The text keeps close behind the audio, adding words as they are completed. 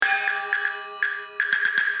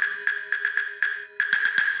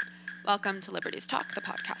Welcome to Liberties Talk, the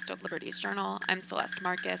podcast of Liberties Journal. I'm Celeste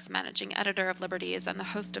Marcus, managing editor of Liberties and the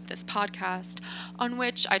host of this podcast, on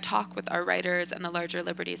which I talk with our writers and the larger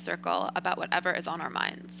Liberties Circle about whatever is on our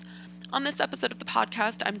minds. On this episode of the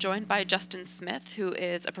podcast, I'm joined by Justin Smith, who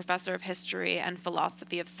is a professor of history and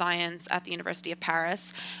philosophy of science at the University of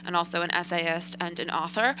Paris, and also an essayist and an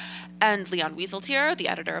author, and Leon Wieseltier, the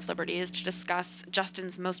editor of Liberties, to discuss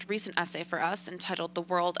Justin's most recent essay for us entitled The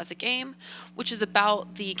World as a Game, which is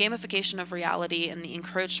about the gamification of reality and the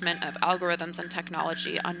encroachment of algorithms and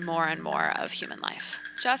technology on more and more of human life.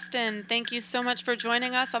 Justin, thank you so much for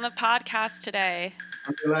joining us on the podcast today.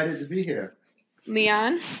 I'm delighted to be here.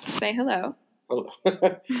 Leon, say hello. Hello.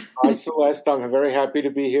 Hi, Celeste. I'm very happy to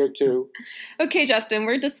be here, too. Okay, Justin,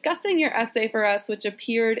 we're discussing your essay for us, which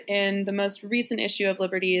appeared in the most recent issue of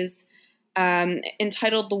Liberties,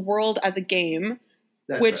 entitled The World as a Game,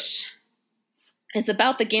 which is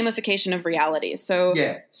about the gamification of reality. So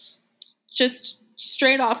yes. Just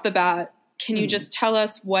straight off the bat, can you just tell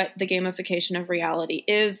us what the gamification of reality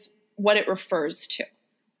is, what it refers to?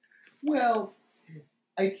 Well,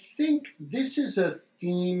 I think this is a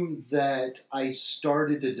theme that I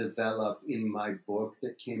started to develop in my book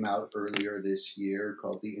that came out earlier this year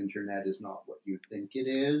called The Internet is Not What You Think It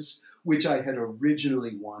Is, which I had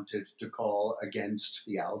originally wanted to call Against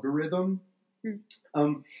the Algorithm.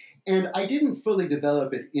 And I didn't fully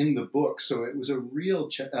develop it in the book, so it was a real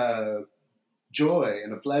joy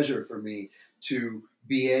and a pleasure for me to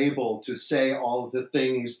be able to say all of the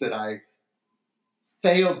things that I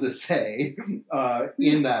failed to say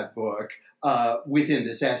in that book within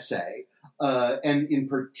this essay, and in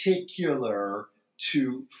particular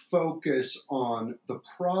to focus on the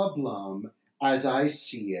problem, as I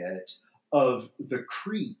see it, of the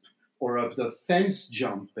creep or of the fence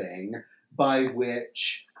jumping by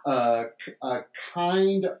which a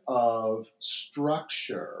kind of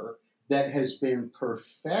structure that has been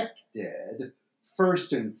perfected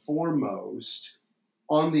first and foremost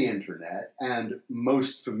on the internet and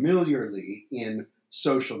most familiarly in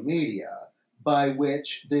social media, by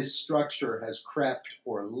which this structure has crept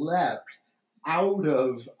or leapt out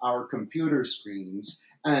of our computer screens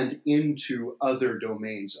and into other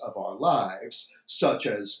domains of our lives, such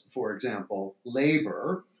as, for example,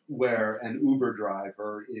 labor, where an Uber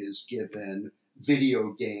driver is given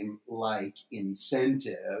video game-like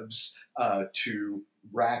incentives to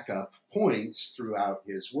rack up points throughout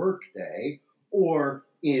his workday, or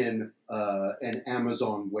in an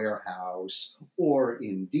Amazon warehouse, or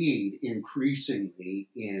indeed, increasingly,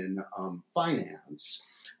 in finance.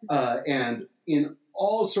 And in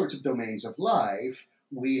all sorts of domains of life,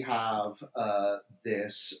 we have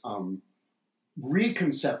this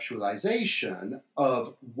reconceptualization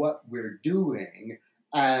of what we're doing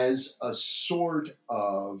as a sort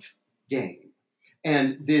of game.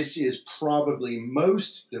 And this is probably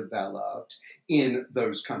most developed in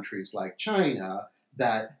those countries like China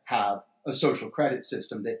that have a social credit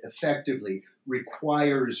system that effectively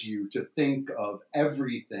requires you to think of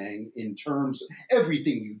everything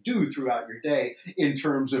everything you do throughout your day in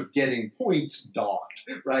terms of getting points docked,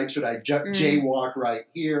 right? Should I jaywalk right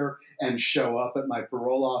here and show up at my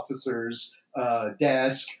parole officer's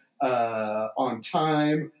desk on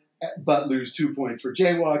time, but lose 2 points for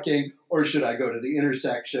jaywalking, or should I go to the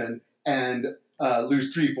intersection and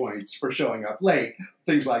lose 3 points for showing up late?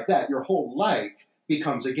 Things like that. Your whole life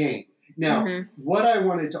becomes a game. Now, what I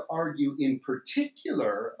wanted to argue in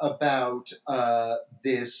particular about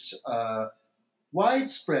this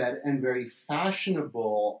widespread and very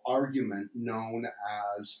fashionable argument known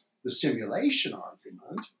as the simulation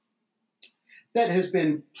argument, that has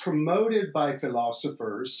been promoted by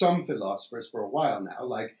some philosophers for a while now,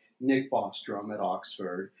 like Nick Bostrom at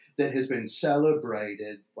Oxford, that has been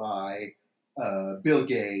celebrated by Bill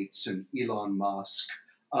Gates and Elon Musk,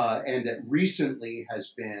 and that recently has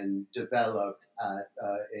been developed at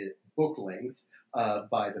book length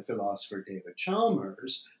by the philosopher David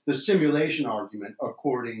Chalmers, the simulation argument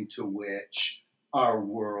according to which our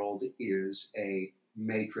world is a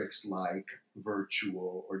matrix-like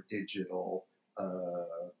virtual or digital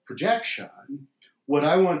projection. What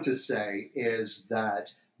I want to say is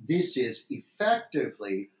that this is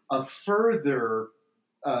effectively a further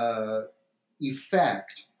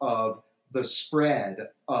effect of the spread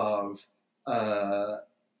of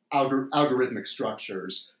algorithmic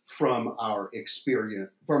structures from our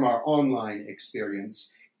online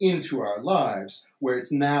experience into our lives, where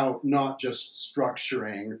it's now not just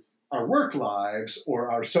structuring our work lives or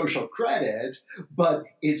our social credit, but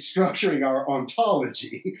it's structuring our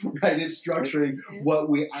ontology, right? It's structuring what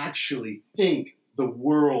we actually think the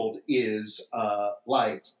world is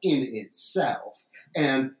like in itself.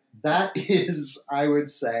 And that is, I would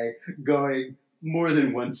say, going more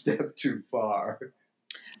than one step too far.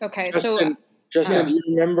 Okay, Justin, do you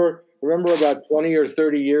remember about 20 or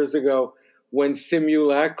 30 years ago when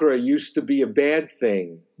simulacra used to be a bad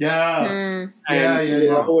thing? Yeah. And we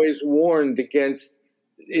were always warned against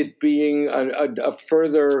it being a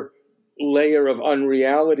further layer of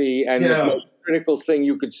unreality. And the most critical thing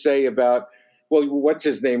you could say about, well, what's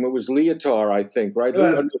his name? It was Lyotard, I think, right?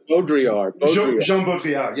 Baudrillard. Jean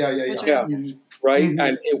Baudrillard. Yeah. Right? Mm-hmm.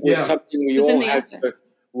 And it was something we all had to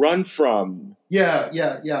run from. Yeah.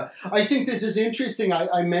 I think this is interesting.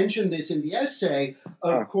 I mentioned this in the essay.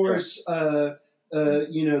 Of course, the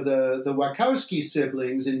Wachowski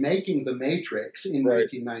siblings, in making The Matrix in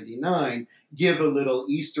 1999, give a little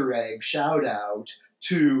Easter egg shout out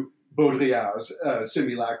to Baudrillard's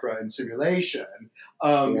Simulacra and Simulation.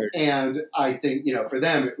 And I think, for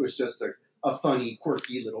them, it was just a funny,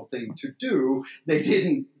 quirky little thing to do. They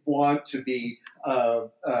didn't want to be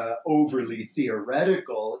overly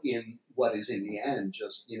theoretical in what is in the end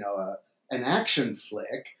just, an action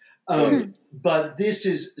flick. But this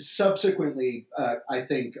is subsequently, I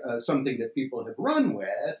think, something that people have run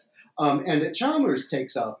with, and that Chalmers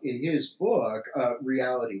takes up in his book,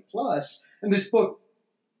 Reality Plus. And this book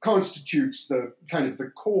constitutes the kind of the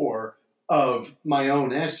core of my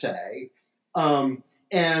own essay.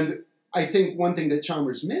 And I think one thing that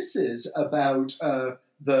Chalmers misses about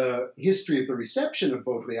the history of the reception of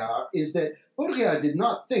Baudrillard is that Baudrillard did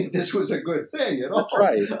not think this was a good thing at all. That's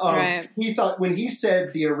right. He thought when he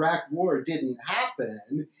said the Iraq War didn't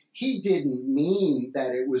happen, he didn't mean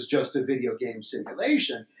that it was just a video game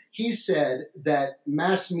simulation. He said that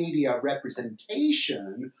mass media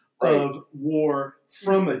representation of war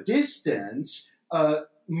from a distance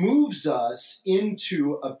moves us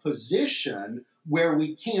into a position where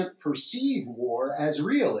we can't perceive war as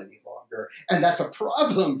real any longer. And that's a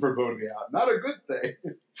problem for Baudrillard, not a good thing.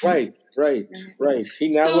 Right. He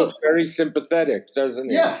now looks very sympathetic, doesn't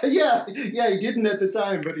he? Yeah, he didn't at the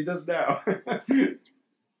time, but he does now.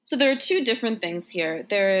 So there are two different things here.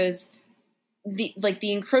 There is the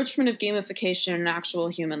encroachment of gamification in actual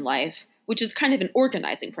human life, which is kind of an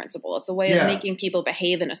organizing principle. It's a way of making people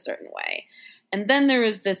behave in a certain way. And then there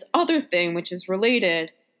is this other thing which is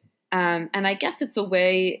related, and I guess it's a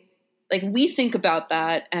way, like, we think about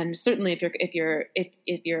that, and certainly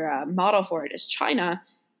if your model for it is China,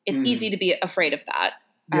 it's easy to be afraid of that.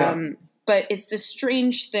 But it's this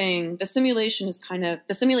strange thing. The simulation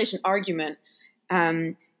argument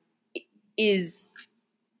is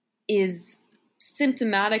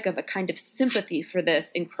symptomatic of a kind of sympathy for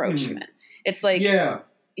this encroachment. It's like,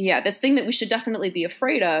 this thing that we should definitely be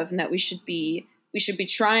afraid of, and that we should be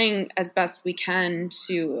trying as best we can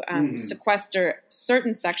to sequester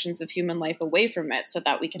certain sections of human life away from it, so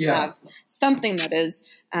that we can have something that is,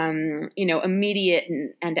 immediate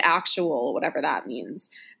and actual, whatever that means.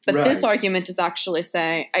 But this argument is actually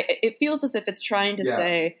saying, it feels as if it's trying to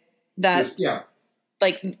say that,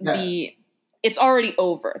 it's already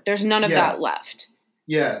over. There's none of that left.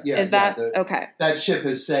 Is that okay? That ship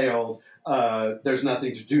has sailed. There's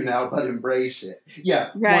nothing to do now but embrace it.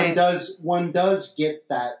 One does get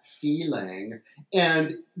that feeling,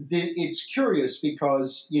 and it's curious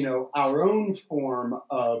because our own form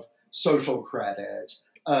of social credit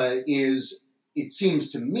is, it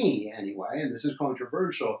seems to me anyway, and this is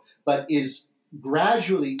controversial, but is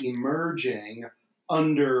gradually emerging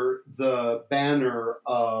under the banner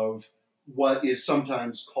of what is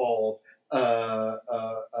sometimes called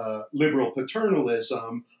liberal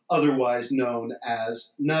paternalism, otherwise known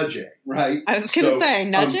as nudging, right? I was going to say,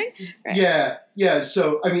 nudging? Yeah.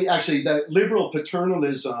 So, I mean, actually, that liberal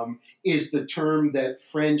paternalism is the term that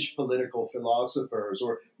French political philosophers,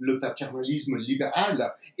 or le paternalisme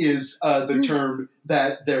libéral, is the term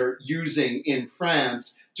that they're using in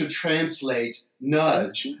France to translate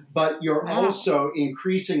nudge. But you're also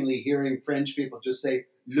increasingly hearing French people just say,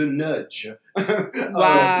 le nudge.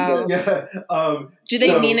 Wow. Do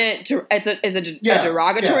they mean it as a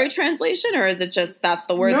derogatory translation, or is it just that's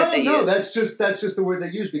the word that they use? No, that's just the word they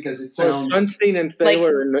use because it sounds. Well, Sunstein and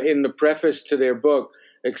Thaler in the preface to their book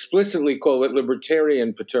explicitly call it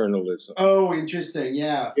libertarian paternalism. Oh, interesting.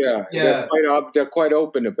 Yeah. They're quite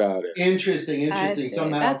open about it. Interesting. That's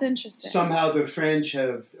interesting. Somehow the French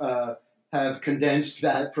have condensed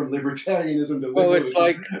that from libertarianism to liberalism.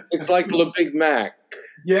 Well, it's like Le Big Mac.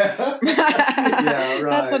 Yeah. Right.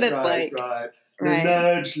 That's what it's like. Right. Le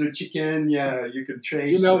nudge, le chicken. Yeah, you can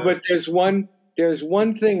trace. But there's one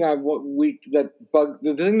thing the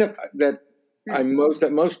thing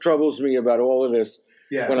that most troubles me about all of this.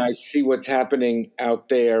 Yeah. When I see what's happening out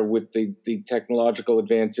there with the technological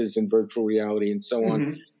advances in virtual reality and so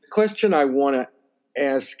on, question I want to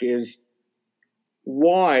ask is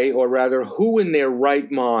why, or rather, who in their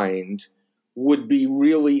right mind would be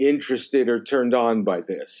really interested or turned on by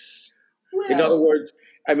this? Well, In other words,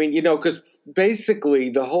 I mean, because basically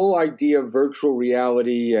the whole idea of virtual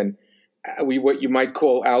reality and what you might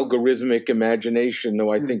call algorithmic imagination,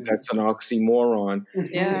 though I think that's an oxymoron,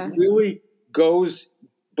 Yeah. really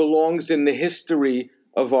belongs in the history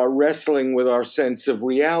of our wrestling with our sense of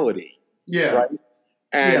reality. Yeah. Right?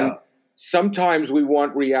 And sometimes we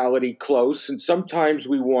want reality close and sometimes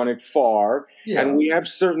we want it far. Yeah. And we have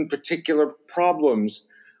certain particular problems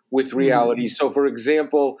with reality. So, for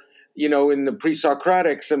example, in the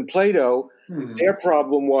pre-Socratics and Plato, their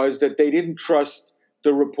problem was that they didn't trust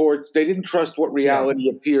the reports. They didn't trust what reality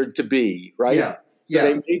appeared to be, right? Yeah. So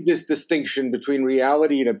they made this distinction between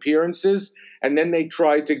reality and appearances, and then they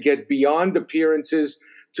tried to get beyond appearances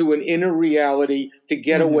to an inner reality to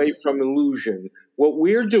get away from illusion. What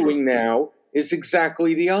we're doing now is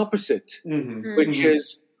exactly the opposite, which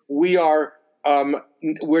is we're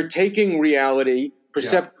taking reality,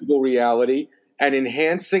 perceptible reality, and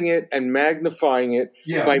enhancing it and magnifying it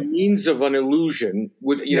by means of an illusion,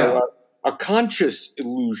 with a conscious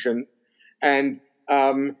illusion, and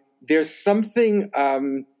there's something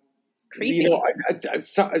creepy.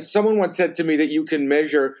 Someone once said to me that you can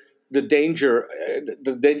measure the danger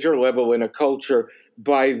level in a culture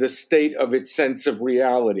by the state of its sense of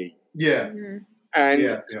reality. Yeah.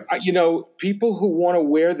 And people who want to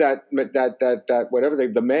wear that whatever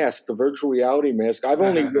the mask, the virtual reality mask. I've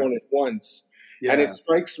only worn it once, and it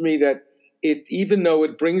strikes me that even though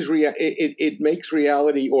it brings it makes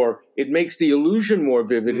reality, or it makes the illusion more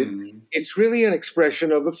vivid, it's really an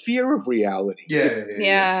expression of a fear of reality.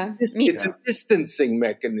 It's a distancing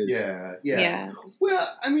mechanism. Yeah.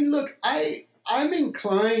 Well, I mean, look, I'm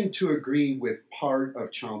inclined to agree with part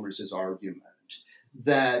of Chalmers's argument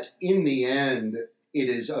that in the end, it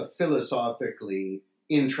is a philosophically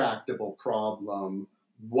intractable problem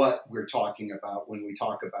what we're talking about when we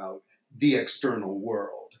talk about the external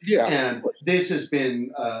world. Yeah, and this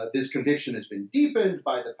conviction has been deepened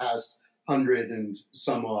by the past 100 and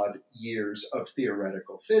some odd years of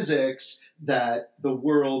theoretical physics, that the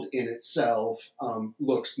world in itself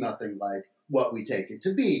looks nothing like what we take it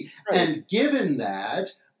to be. Right. And given that,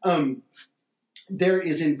 there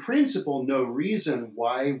is in principle no reason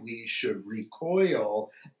why we should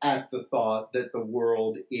recoil at the thought that the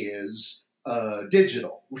world is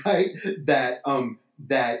digital, right?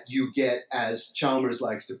 That you get, as Chalmers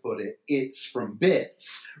likes to put it, it's from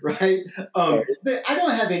bits, right? I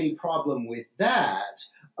don't have any problem with that.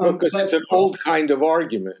 Because it's an old kind of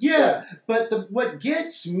argument. Yeah, but what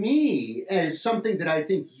gets me is something that I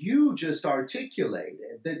think you just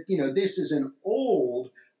articulated, that, this is an old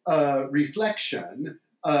reflection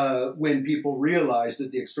when people realize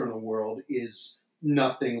that the external world is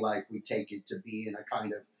nothing like we take it to be, in a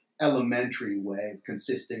kind of elementary way,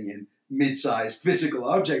 consisting in mid-sized physical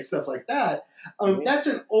objects, stuff like that. That's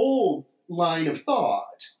an old line of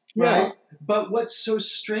thought, right? Yeah. But what's so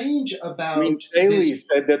strange about Bailey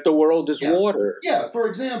said that the world is water. Yeah, for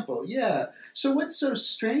example, So what's so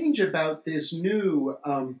strange about this new,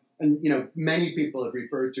 and many people have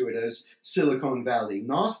referred to it as Silicon Valley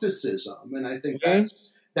Gnosticism, and I think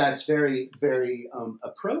that's very, very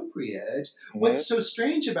appropriate. What's so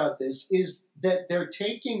strange about this is that they're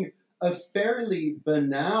taking a fairly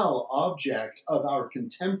banal object of our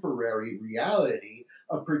contemporary reality,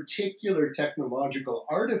 a particular technological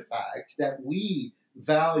artifact that we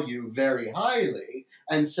value very highly,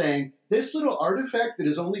 and saying, this little artifact that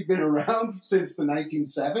has only been around since the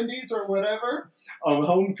 1970s or whatever,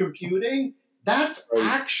 home computing, that's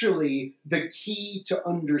actually the key to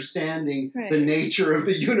understanding the nature of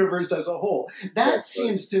the universe as a whole. That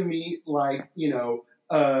seems to me like,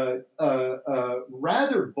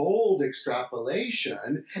 rather bold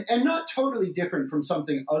extrapolation, and not totally different from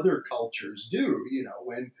something other cultures do.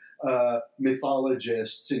 When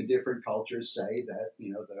mythologists in different cultures say that,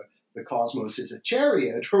 the cosmos is a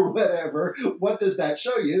chariot or whatever, what does that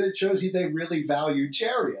show you? It shows you they really value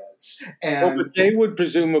chariots. But they would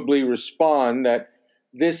presumably respond that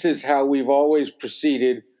this is how we've always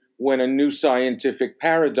proceeded when a new scientific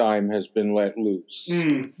paradigm has been let loose.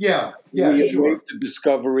 We await the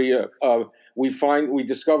discovery we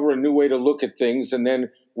discover a new way to look at things, and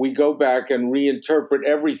then we go back and reinterpret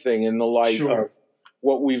everything in the light of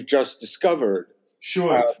what we've just discovered.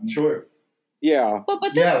 Sure. Yeah.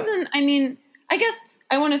 But this isn't, I guess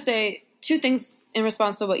I want to say two things in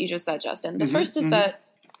response to what you just said, Justin. The first is that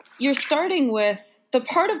you're starting with the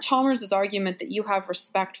part of Chalmers' argument that you have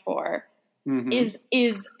respect for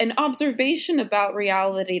is an observation about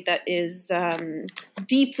reality that is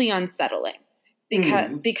deeply unsettling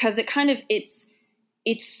because it kind of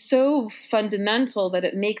it's so fundamental that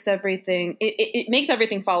it makes everything it makes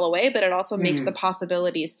everything fall away, but it also makes the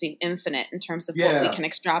possibilities seem infinite in terms of what we can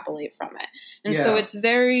extrapolate from it. And so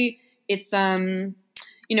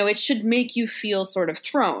it should make you feel sort of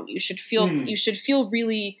thrown. You should feel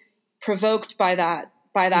really provoked by that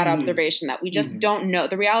observation that we just don't know.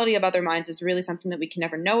 The reality of other minds is really something that we can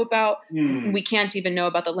never know about. We can't even know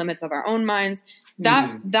about the limits of our own minds.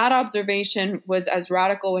 That observation was as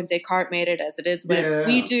radical when Descartes made it as it is when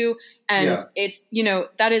we do. And it's,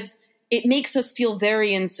 it makes us feel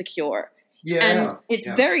very insecure. And it's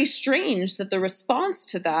very strange that the response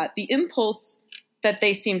to that, the impulse that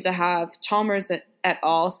they seem to have, Chalmers et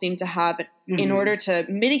al. Seem to have in order to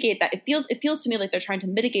mitigate that. It feels to me like they're trying to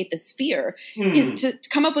mitigate this fear is to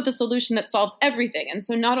come up with a solution that solves everything. And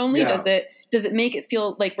so not only does it make it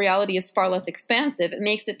feel like reality is far less expansive, it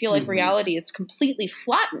makes it feel like reality is completely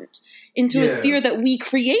flattened into a sphere that we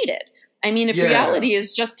created. I mean, if reality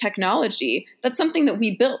is just technology, that's something that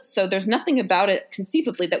we built. So there's nothing about it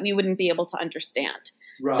conceivably that we wouldn't be able to understand.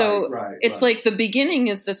 It's like the beginning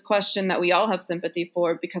is this question that we all have sympathy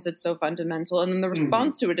for because it's so fundamental. And then the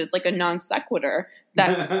response to it is like a non sequitur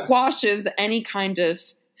that quashes any kind of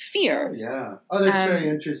fear. Oh, that's very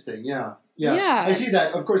interesting. Yeah. I see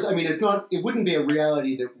that. Of course, I mean, it wouldn't be a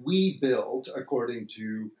reality that we built according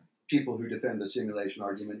to people who defend the simulation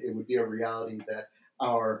argument. It would be a reality that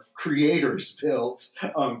our creators built,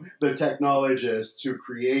 the technologists who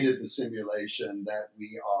created the simulation that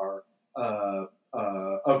we are,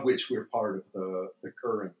 of which we're part of the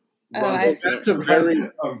current. I see. That's a very.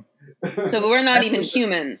 So we're not even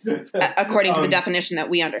humans, according to the definition that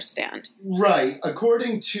we understand. Right.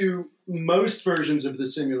 According to most versions of the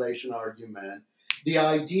simulation argument, the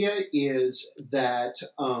idea is that,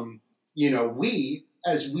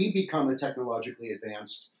 as we become a technologically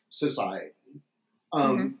advanced society,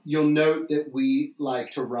 you'll note that we like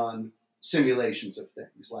to run simulations of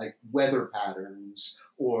things like weather patterns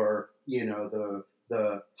or,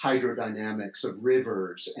 the hydrodynamics of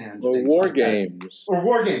rivers and things war like games. Or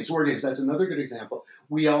war games. That's another good example.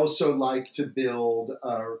 We also like to build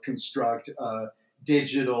or construct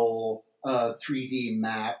digital 3D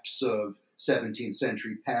maps of 17th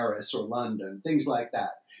century Paris or London, things like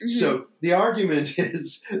that. So the argument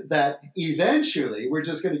is that eventually we're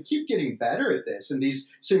just going to keep getting better at this, and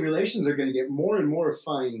these simulations are going to get more and more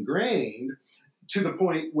fine-grained to the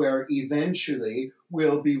point where eventually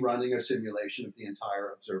we'll be running a simulation of the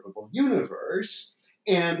entire observable universe.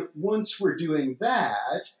 And once we're doing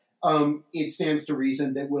that, it stands to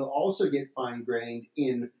reason that we'll also get fine-grained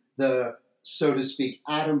in the, so to speak,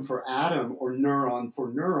 atom for atom or neuron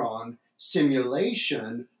for neuron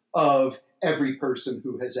simulation of every person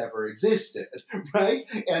who has ever existed, right?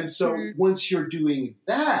 And so once you're doing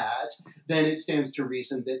that, then it stands to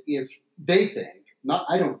reason that if they think,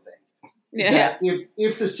 I don't think, that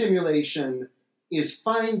if the simulation is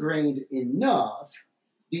fine-grained enough,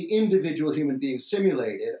 the individual human beings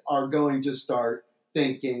simulated are going to start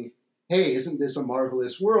thinking, hey, isn't this a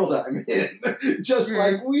marvelous world I'm in? Just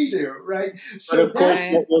like we do, right? So but of course,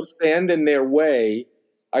 what will stand in their way,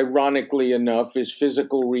 ironically enough, is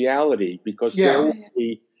physical reality, because there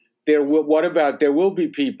will be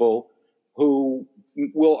people who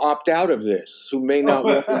will opt out of this, who may not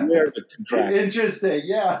want to wear the contract. Interesting,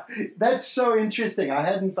 that's so interesting. I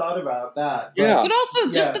hadn't thought about that. But also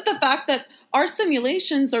just the fact that our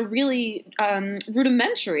simulations are really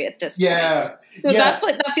rudimentary at this point. So that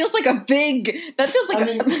feels like a big a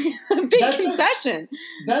big concession.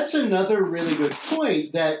 That's another really good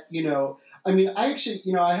point. That I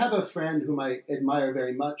have a friend whom I admire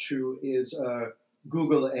very much, who is a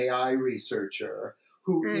Google AI researcher,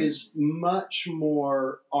 who is much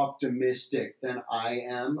more optimistic than I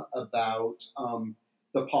am about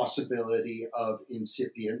the possibility of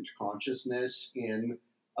incipient consciousness in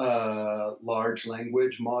large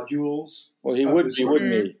language modules. Well, he would be,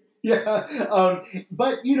 wouldn't he?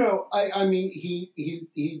 But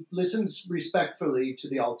he listens respectfully to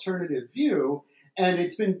the alternative view. And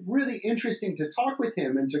it's been really interesting to talk with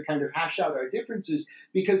him and to kind of hash out our differences,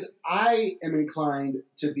 because I am inclined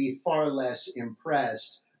to be far less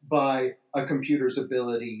impressed by a computer's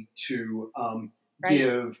ability to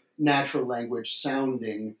give natural language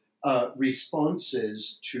sounding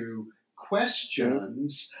responses to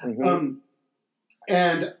questions.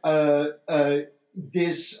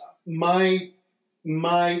 My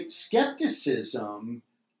skepticism,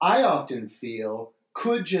 I often feel,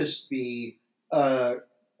 could just be a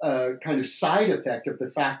kind of side effect of the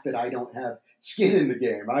fact that I don't have skin in the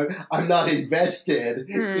game. I'm not invested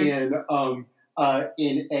in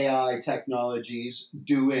AI technologies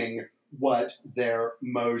doing what their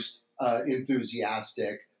most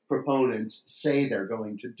enthusiastic proponents say they're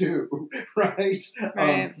going to do, right?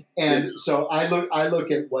 And so I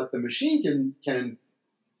look at what the machine can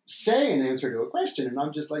say in answer to a question, and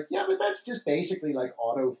I'm just like, yeah, but that's just basically like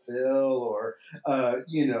autofill or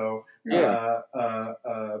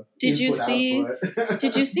Did you input, see? output.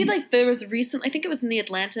 Did you see? Like there was recently, I think it was the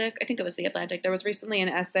Atlantic. There was recently an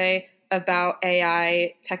essay about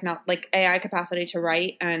AI AI capacity to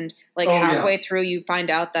write, and halfway through you find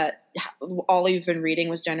out that all you've been reading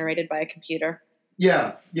was generated by a computer.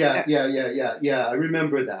 Yeah. I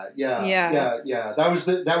remember that. Yeah.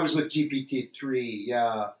 That was with GPT-3.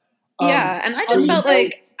 Yeah. And I just felt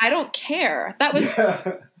like I don't care. That was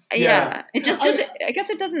It just doesn't. I guess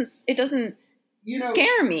it doesn't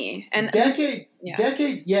scare me. And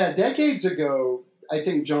decades ago, I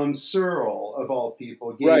think John Searle, of all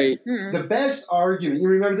people, gave the best argument. You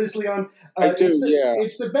remember this, Leon?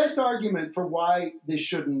 It's the best argument for why this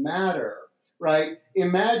shouldn't matter, right?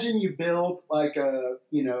 Imagine you build like a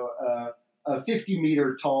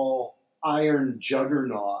 50-meter tall iron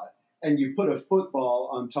juggernaut, and you put a football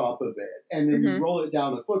on top of it, and then you roll it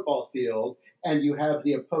down the football field, and you have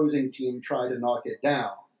the opposing team try to knock it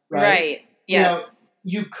down, right? Right. Yes. Now,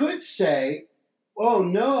 you could say, "Oh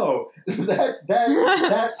no,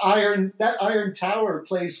 that iron tower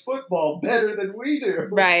plays football better than we do."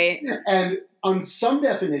 Right. And on some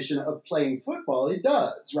definition of playing football, it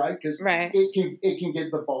does, right? Because it can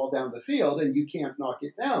get the ball down the field and you can't knock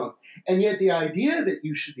it down. And yet the idea that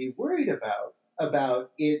you should be worried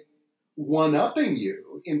about it one-upping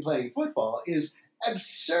you in playing football is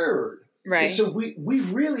absurd. Right. So we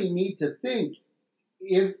really need to think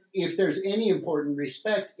if there's any important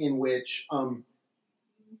respect in which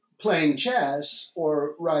playing chess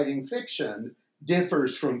or writing fiction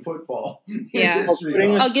differs from football. Yeah.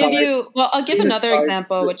 I'll give another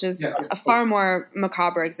example, which is a far more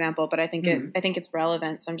macabre example, but I think it's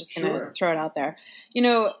relevant, so I'm just going to throw it out there.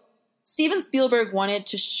 Steven Spielberg wanted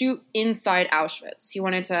to shoot inside Auschwitz. He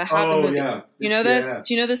wanted to have the movie. Yeah. You know this? Yeah.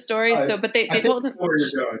 Do you know this story? But they told him where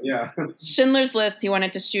you're going. Yeah. Schindler's List. He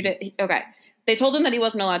wanted to shoot it. Okay. They told him that he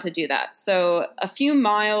wasn't allowed to do that. So a few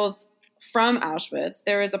miles from Auschwitz,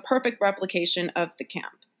 there is a perfect replication of the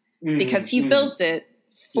camp because he built it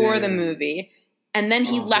for the movie, and then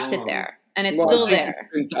he left it there, and it's still there.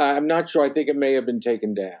 I'm not sure. I think it may have been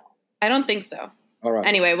taken down. I don't think so. All right.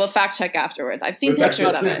 Anyway, we'll fact check afterwards. I've seen pictures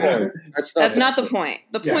of it. That's not the point.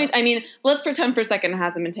 The point, I mean, let's pretend for a second it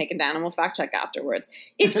hasn't been taken down, and we'll fact check afterwards.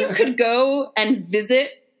 If you could go and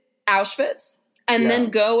visit Auschwitz and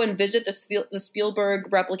then go and visit the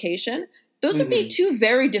Spielberg replication, those would be two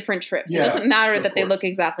very different trips. It doesn't matter that they look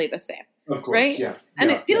exactly the same. Of course, right? Yeah.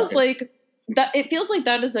 And it feels like that. It feels like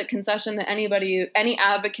that is a concession that any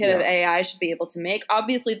advocate of AI should be able to make.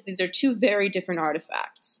 Obviously, these are two very different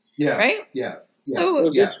artifacts. Yeah. Right. Yeah. So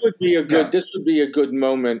this would be a good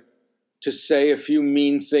moment to say a few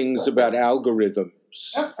mean things about algorithms.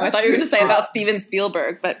 I thought you were going to say about Steven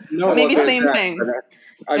Spielberg, but maybe same thing.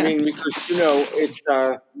 I mean, because it's.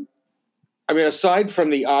 Aside from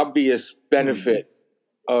the obvious benefit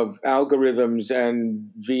of algorithms and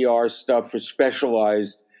VR stuff for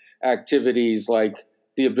specialized activities like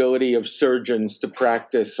the ability of surgeons to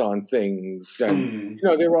practice on things, and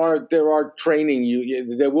there are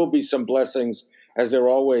training. There will be some blessings, as there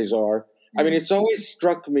always are. I mean, it's always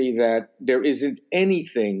struck me that there isn't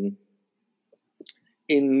anything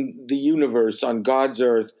in the universe, on God's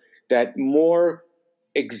earth, that more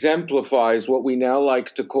exemplifies what we now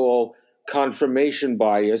like to call confirmation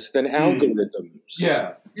bias than algorithms.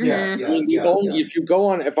 Yeah. I mean,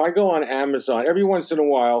 if I go on Amazon, every once in a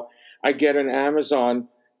while, I get an Amazon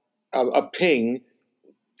a ping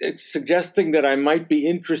suggesting that I might be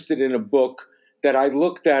interested in a book that I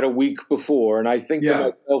looked at a week before, and I think to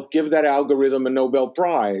myself, give that algorithm a Nobel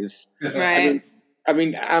Prize. Right. I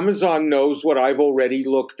mean, Amazon knows what I've already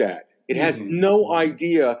looked at. It has no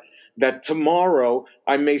idea that tomorrow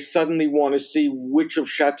I may suddenly want to see which of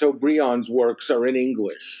Chateaubriand's works are in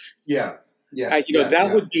English. Yeah.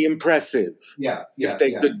 That would be impressive.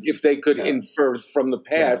 If they could infer from the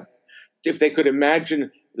past, if they could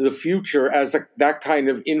imagine the future as that kind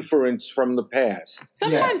of inference from the past.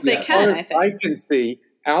 Sometimes they can. As far as I can see,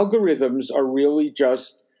 algorithms are really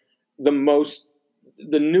just the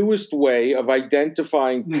newest way of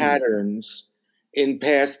identifying patterns in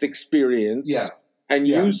past experience and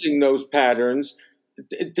using those patterns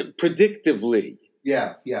predictively.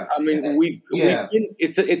 Yeah. I mean,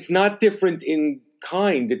 it's not different in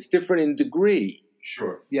kind; it's different in degree.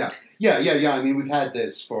 Sure. Yeah. Yeah. I mean, we've had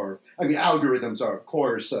this algorithms are, of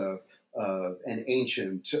course, an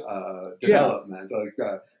ancient development, like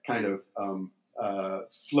kind of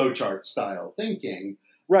flowchart style thinking,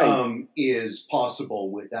 right. is possible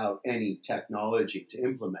without any technology to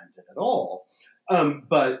implement it at all.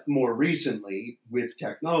 But more recently, with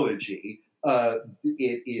technology,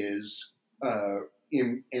 it is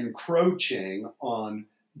encroaching on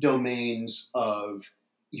domains of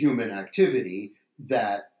human activity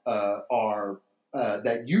that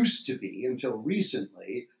that used to be, until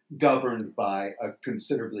recently, governed by a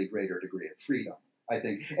considerably greater degree of freedom, I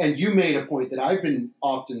think. And you made a point that I've been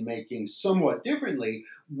often making somewhat differently,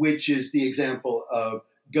 which is the example of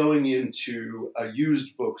going into a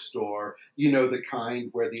used bookstore, the kind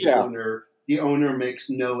where the owner makes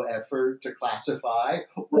no effort to classify,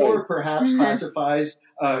 or perhaps classifies,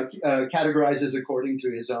 categorizes according to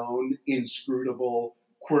his own inscrutable,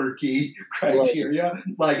 quirky criteria,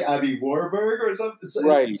 like Avi Warburg or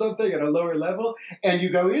something at a lower level. And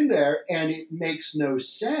you go in there and it makes no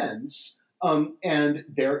sense. And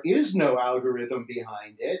there is no algorithm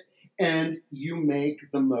behind it. And you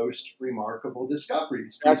make the most remarkable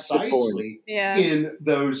discoveries precisely in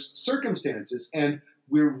those circumstances. And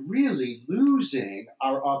we're really losing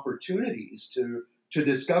our opportunities to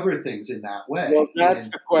discover things in that way. Well, that's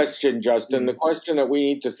the question, Justin. The question that we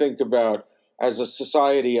need to think about as a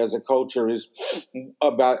society, as a culture, is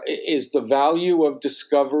the value of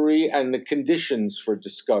discovery and the conditions for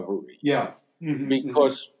discovery. Yeah.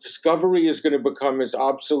 Because discovery is going to become as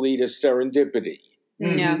obsolete as serendipity.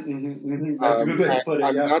 That's a good way to put it.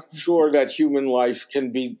 I'm not sure that human life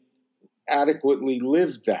can be adequately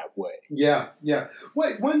lived that way. Yeah.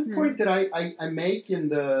 Wait, one point that I make in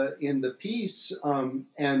the piece,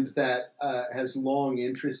 and that has long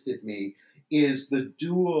interested me, is the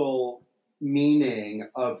dual meaning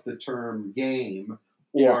of the term game.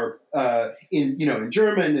 Or in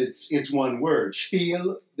German, it's one word,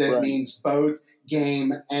 Spiel, that means both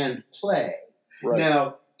game and play. Right.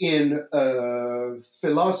 Now, in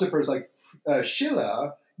philosophers like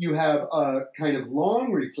Schiller, you have a kind of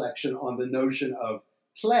long reflection on the notion of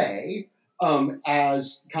play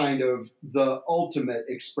as kind of the ultimate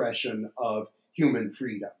expression of human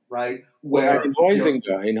freedom, right? Where in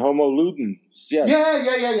Huizinga, in Homo Ludens,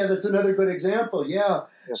 Yeah. That's another good example. Yeah.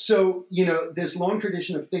 So this long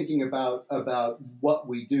tradition of thinking about what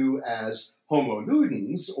we do as Homo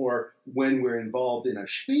Ludens, or when we're involved in a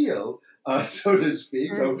Spiel, so to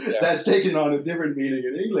speak. That's taken on a different meaning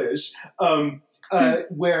in English,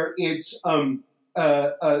 where it's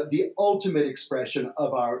the ultimate expression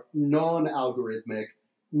of our non-algorithmic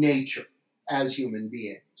nature as human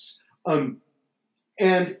beings.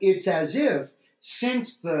 And it's as if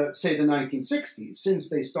since the 1960s, since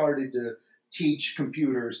they started to teach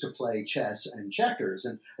computers to play chess and checkers,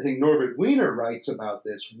 and I think Norbert Wiener writes about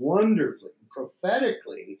this wonderfully,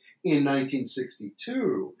 prophetically, in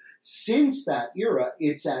 1962, since that era,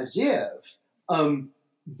 it's as if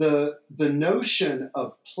the notion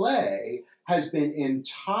of play has been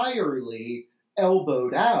entirely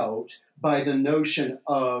elbowed out by the notion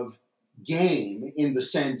of game, in the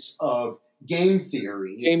sense of game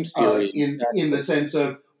theory, in the sense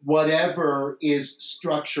of whatever is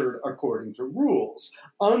structured according to rules,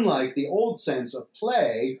 unlike the old sense of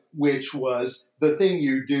play, which was the thing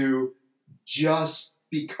you do just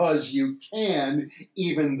because you can,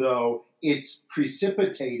 even though it's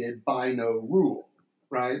precipitated by no rule,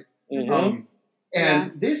 right?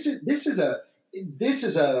 And this is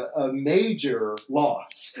a major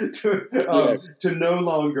loss to no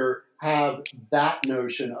longer have that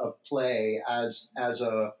notion of play as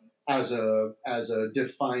a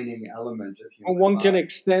defining element of human life. One can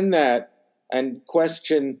extend that and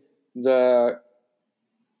question the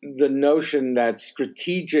notion that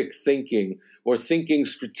strategic thinking, or thinking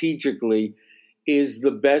strategically, is the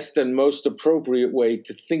best and most appropriate way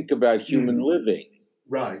to think about human living.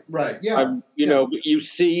 Right, yeah. You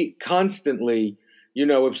see constantly,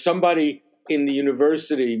 if somebody in the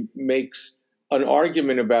university makes an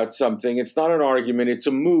argument about something, it's not an argument, it's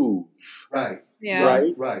a move. Right. Yeah.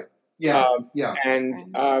 Right. Yeah.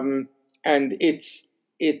 And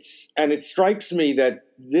it strikes me that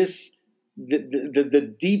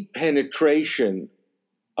the deep penetration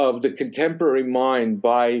of the contemporary mind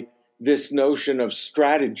by this notion of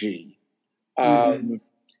strategy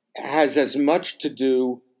has as much to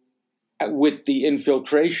do with the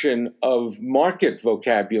infiltration of market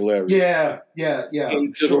vocabulary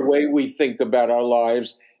into the way we think about our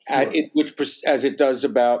lives, as it does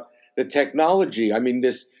about the technology. I mean,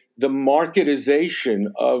 this the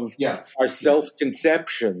marketization of our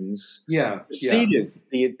self-conceptions preceded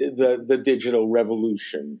the digital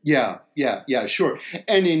revolution. Yeah, sure.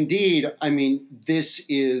 And indeed, I mean, this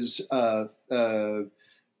is the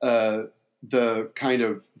kind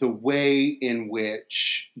of the way in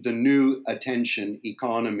which the new attention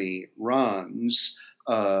economy runs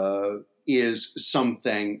is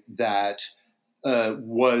something that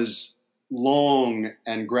was long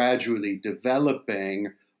and gradually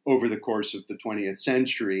developing over the course of the 20th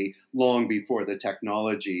century, long before the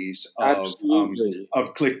technologies of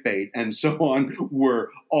clickbait and so on were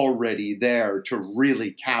already there to really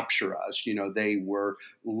capture us. You know, they were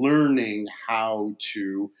learning how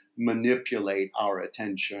to manipulate our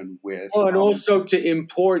attention with... and also to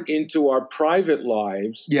import into our private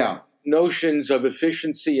lives notions of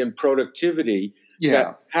efficiency and productivity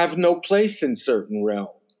that have no place in certain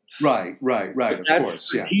realms. Right. But that's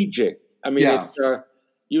strategic. I mean, it's,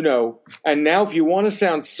 and now if you want to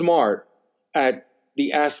sound smart at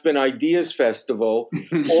the Aspen Ideas Festival,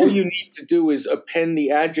 all you need to do is append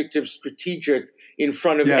the adjective strategic in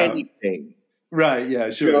front of anything.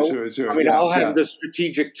 Right, sure. I mean, I'll have the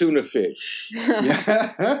strategic tuna fish. And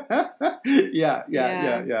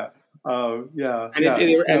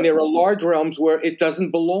there are large realms where it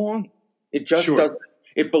doesn't belong. It just doesn't.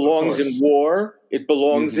 It belongs in war. It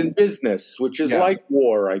belongs in business, which is like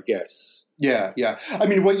war, I guess. Yeah. I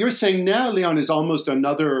mean, what you're saying now, Leon, is almost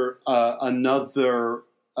another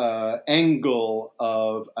angle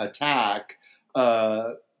of attack,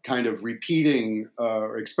 kind of repeating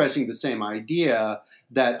or expressing the same idea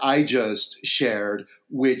that I just shared,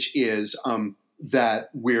 which is that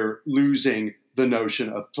we're losing the notion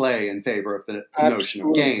of play in favor of the notion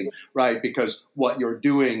of game, right? Because what you're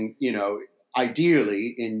doing,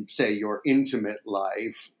 ideally in, say, your intimate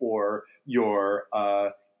life or your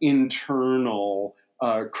internal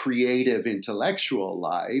creative intellectual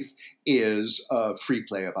life is free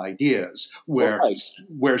play of ideas, where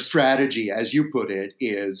strategy, as you put it,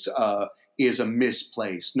 is a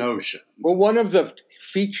misplaced notion. Well, one of the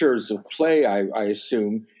features of play, I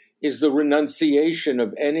assume, is the renunciation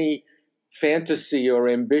of any fantasy or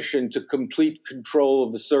ambition to complete control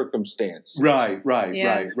of the circumstance. Right.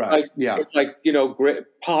 It's like,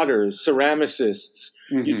 potters, ceramicists.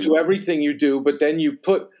 You do everything you do, but then you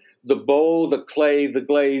put the bowl, the clay, the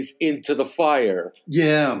glaze into the fire.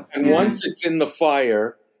 Yeah. And once it's in the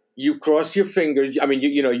fire, you cross your fingers. I mean,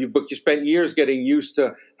 you spent years getting used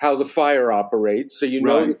to how the fire operates, so you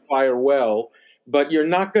know the fire well, but you're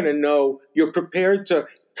not going to know. You're prepared to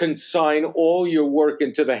consign all your work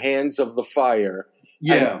into the hands of the fire.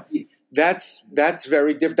 Yeah. That's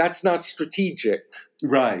very different. That's not strategic.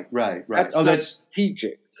 Right. That's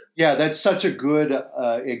strategic. Yeah, that's such a good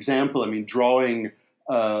example. I mean, drawing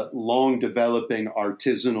long developing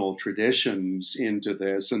artisanal traditions into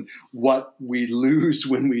this, and what we lose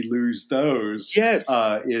when we lose those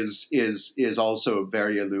is also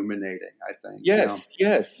very illuminating, I think. Yes.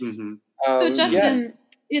 Mm-hmm. So, Justin,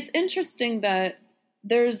 it's interesting that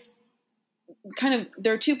there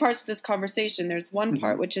are two parts to this conversation. There's one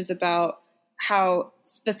part which is about how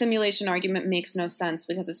the simulation argument makes no sense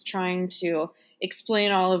because it's trying to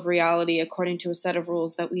explain all of reality according to a set of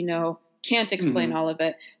rules that we know can't explain all of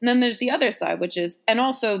it. And then there's the other side, which is, and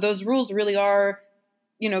also those rules really are,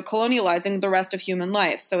 colonializing the rest of human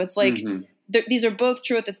life. So it's like these are both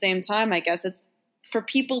true at the same time, I guess. It's for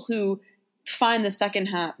people who find the second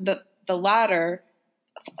half, the latter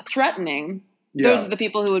threatening. Those are the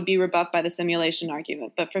people who would be rebuffed by the simulation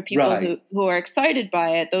argument. But for people who are excited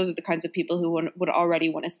by it, those are the kinds of people who would already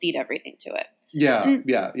want to cede everything to it. Yeah.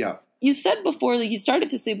 You said before, you started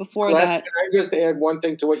to say before that. Can I just add one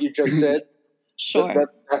thing to what you just said? Sure.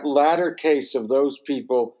 That latter case of those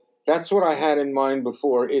people, that's what I had in mind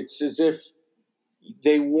before. It's as if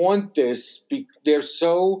they want this.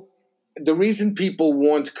 The reason people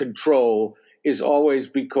want control is always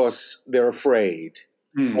because they're afraid.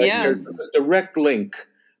 There's a direct link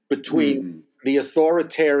between the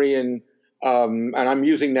authoritarian, and I'm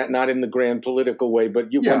using that not in the grand political way,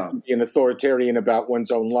 but you want to be an authoritarian about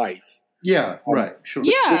one's own life. Yeah, right. Sure.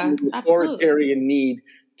 Yeah, the authoritarian need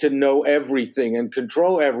to know everything and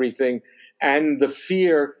control everything, and the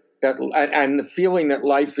fear and the feeling that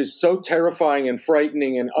life is so terrifying and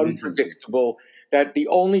frightening and unpredictable that the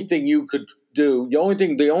only thing you could do,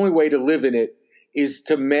 the only way to live in it is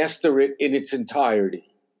to master it in its entirety.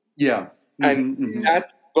 Yeah. And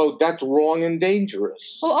that's wrong and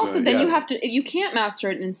dangerous. Well, also you can't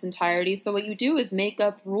master it in its entirety. So what you do is make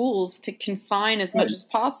up rules to confine as much as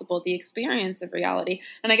possible the experience of reality.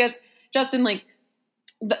 And I guess, Justin,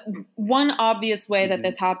 one obvious way that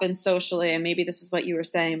this happens socially, and maybe this is what you were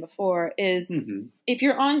saying before, is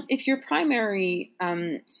if your primary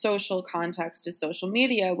social context is social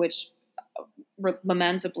media, which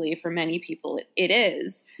lamentably for many people it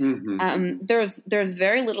is, there's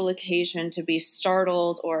very little occasion to be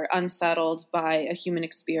startled or unsettled by a human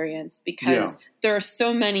experience, because there are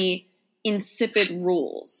so many insipid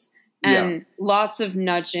rules and lots of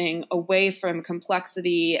nudging away from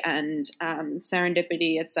complexity and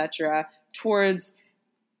serendipity, etc., towards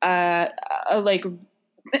like,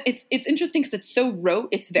 it's interesting because it's so rote.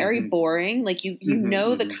 It's very boring. Like you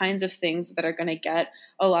know the kinds of things that are going to get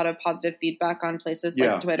a lot of positive feedback on places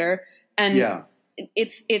like Twitter, and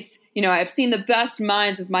it's I've seen the best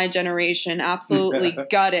minds of my generation absolutely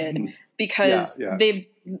gutted because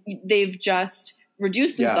they've just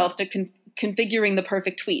reduced themselves to configuring the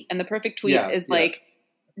perfect tweet, and the perfect tweet is like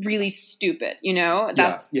really stupid,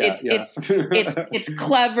 it's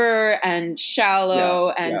clever and shallow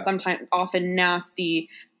and sometimes often nasty,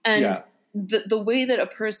 and the way that a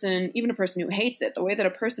person, even a person who hates it, the way that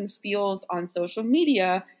a person feels on social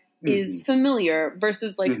media is familiar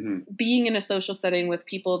versus like being in a social setting with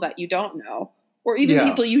people that you don't know, or even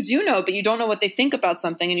people you do know but you don't know what they think about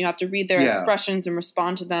something, and you have to read their expressions and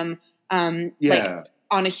respond to them like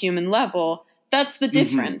on a human level. That's the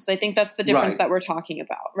difference. I think that's the difference that we're talking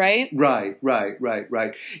about, right? Right.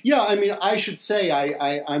 Yeah, I mean, I should say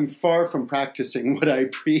I'm far from practicing what I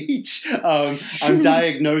preach. I'm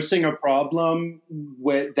diagnosing a problem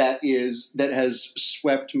that has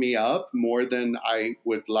swept me up more than I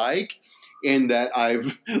would like, in that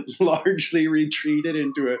I've largely retreated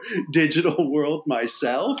into a digital world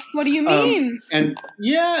myself. What do you mean? And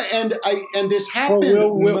this happened.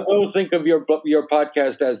 Well, we'll think of your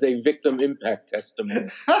podcast as a victim impact testimony.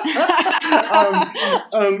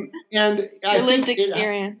 And I lived think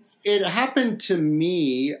experience. It happened to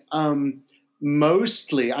me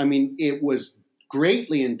mostly. I mean, it was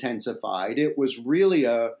greatly intensified. It was really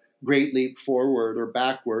a great leap forward or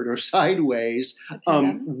backward or sideways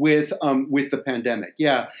with the pandemic.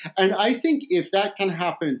 Yeah. And I think if that can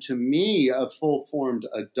happen to me, a full-formed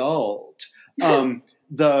adult, the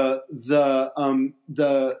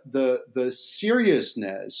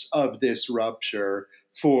seriousness of this rupture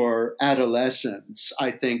for adolescents,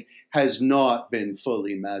 I think, has not been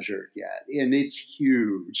fully measured yet. And it's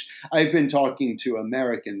huge. I've been talking to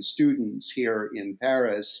American students here in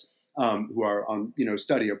Paris who are on,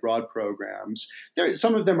 study abroad programs.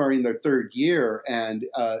 Some of them are in their third year, and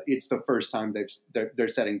it's the first time they're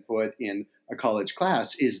setting foot in a college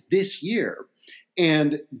class is this year.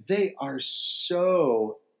 And they are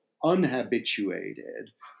so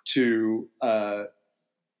unhabituated to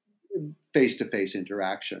face-to-face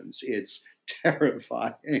interactions. It's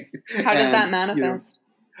terrifying. How does that manifest?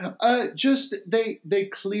 Just they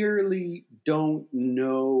clearly don't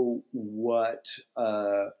know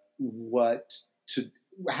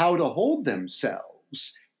how to hold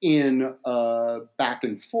themselves in a back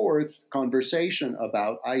and forth conversation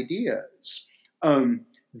about ideas.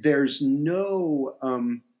 There's no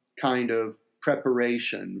kind of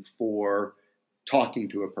preparation for talking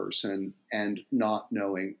to a person and not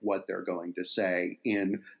knowing what they're going to say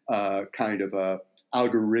in kind of a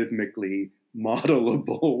algorithmically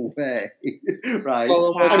modelable way, right?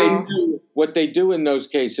 Well, what they do in those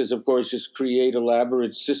cases, of course, is create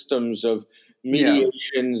elaborate systems of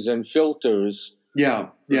mediations and filters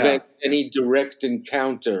to prevent any direct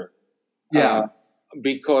encounter.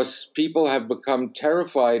 Because people have become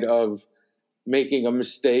terrified of making a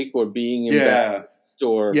mistake or being embarrassed.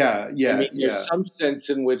 There's some sense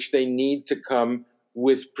in which they need to come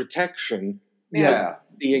with protection.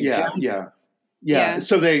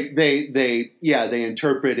 So they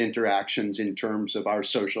interpret interactions in terms of our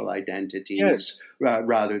social identities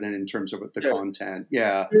rather than in terms of the content.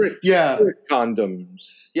 Spirit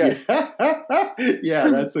condoms. Yes.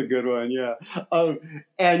 That's a good one. Yeah.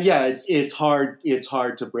 And it's hard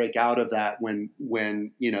to break out of that when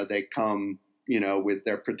they come with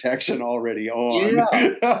their protection already on.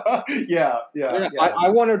 I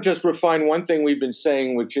want to just refine one thing we've been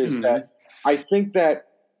saying, which is that I think that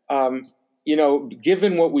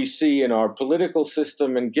given what we see in our political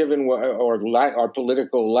system and given our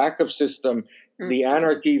political lack of system, the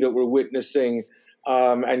anarchy that we're witnessing,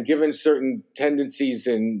 and given certain tendencies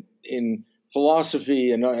in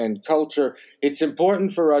philosophy and culture, it's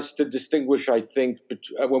important for us to distinguish, I think,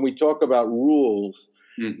 when we talk about rules,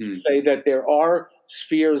 to say that there are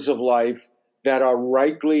spheres of life that are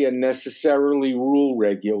rightly and necessarily rule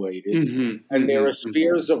regulated, and there are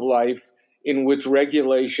spheres of life in which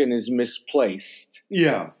regulation is misplaced.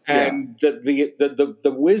 The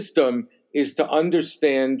wisdom is to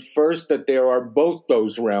understand first that there are both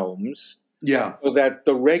those realms, so that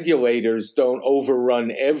the regulators don't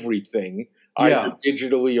overrun everything, either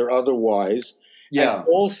digitally or otherwise. And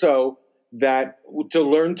also that to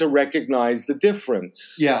learn to recognize the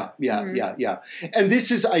difference. Yeah. And this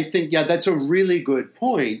is, I think, that's a really good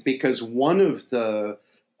point, because one of the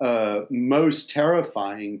most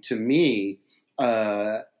terrifying to me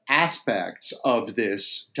aspects of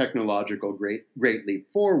this technological great leap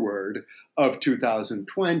forward of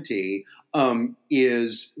 2020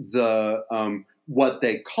 is the what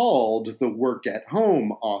they called the work at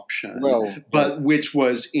home option, but which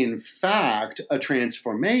was in fact a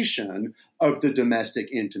transformation of the domestic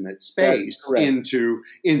intimate space into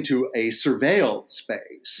a surveilled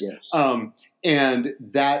space. Yes. And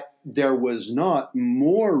that there was not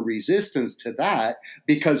more resistance to that,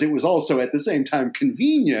 because it was also at the same time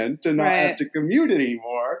convenient to not have to commute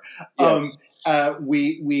anymore. Yes.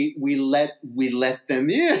 We let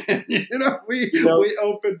them in. We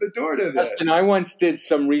opened the door to this. Justin, I once did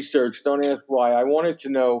some research. Don't ask why. I wanted to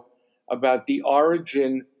know about the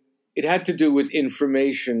origin. It had to do with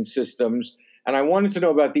information systems, and I wanted to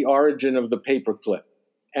know about the origin of the paperclip.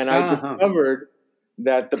 And I discovered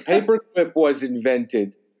that the paperclip was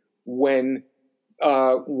invented when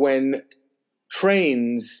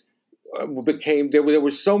trains became there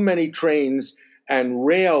were so many trains, and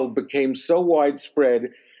rail became so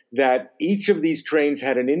widespread that each of these trains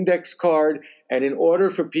had an index card, and in order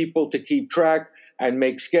for people to keep track and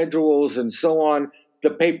make schedules and so on, the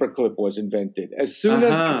paperclip was invented. As soon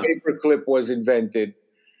as the paperclip was invented,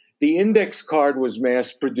 the index card was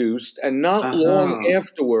mass-produced, and not long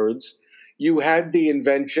afterwards, you had the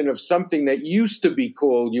invention of something that used to be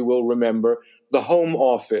called, you will remember, the home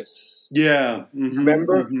office. Yeah.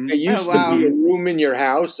 Remember? There used to be a room in your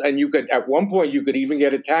house, and you could, at one point, you could even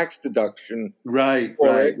get a tax deduction. Right.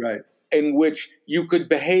 In which you could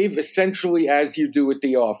behave essentially as you do at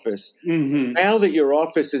the office. Now that your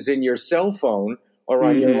office is in your cell phone or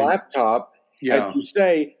on your laptop, as you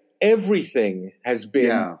say, everything has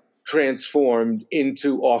been transformed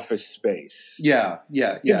into office space. Yeah,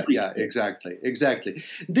 exactly.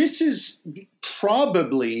 This is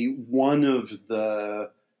probably one of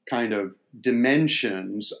the kind of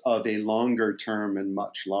dimensions of a longer term and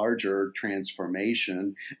much larger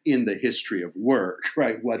transformation in the history of work,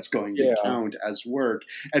 right? What's going to count as work.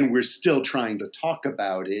 And we're still trying to talk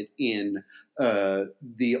about it in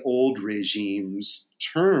the old regime's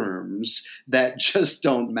terms that just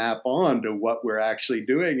don't map on to what we're actually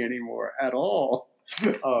doing anymore at all.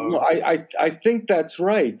 Well, I think that's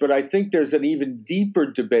right, but I think there's an even deeper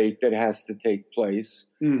debate that has to take place,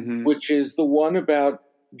 which is the one about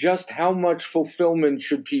just how much fulfillment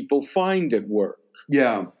should people find at work.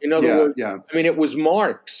 In other words, I mean, it was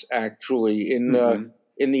Marx actually in the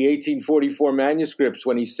 1844 manuscripts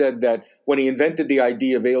when he said that when he invented the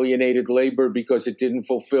idea of alienated labor because it didn't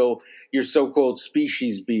fulfill your so-called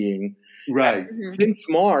species being. Right. Since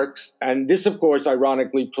Marx, and this, of course,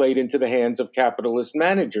 ironically played into the hands of capitalist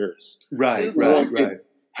managers. Right.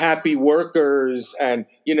 Happy workers, and,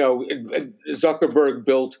 Zuckerberg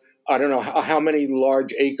built, I don't know how many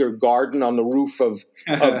large acre garden on the roof of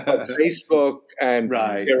Facebook. And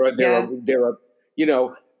there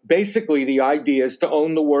are, basically the idea is to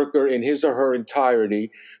own the worker in his or her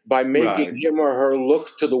entirety by making him or her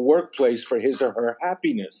look to the workplace for his or her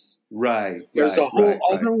happiness. There's a whole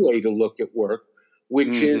other way to look at work,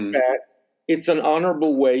 which is that it's an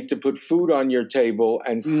honorable way to put food on your table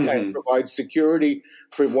and provide security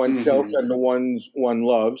for oneself and the ones one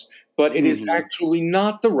loves. But it is actually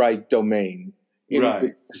not the right domain in which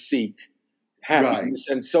to seek happiness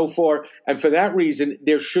and so forth. And for that reason,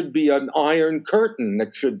 there should be an iron curtain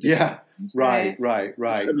that should. Right.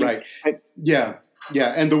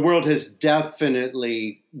 And the world has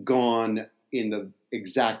definitely gone in the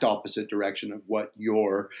exact opposite direction of what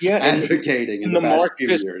you're advocating in the past few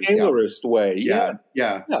years. Taylorist way. And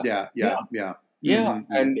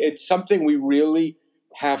it's something we really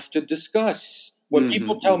have to discuss. When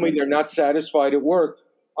people tell me they're not satisfied at work,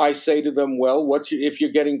 I say to them, "Well, if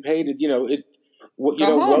you're getting paid?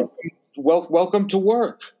 Welcome to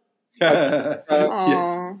work."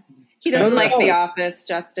 He doesn't like The Office,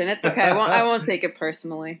 Justin. It's okay. I won't take it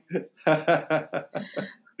personally. But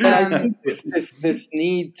I think this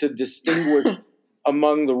need to distinguish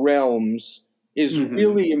among the realms is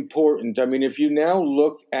really important. I mean, if you now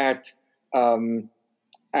look at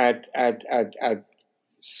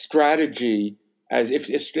strategy as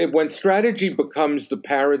when strategy becomes the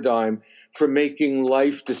paradigm for making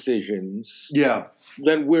life decisions,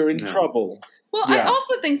 then we're in trouble. Well, I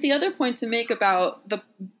also think the other point to make about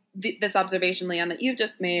this observation, Leon, that you've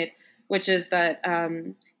just made which is that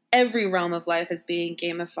every realm of life is being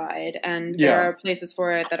gamified, and there are places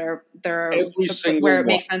for it that are where it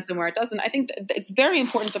makes sense and where it doesn't. I think it's very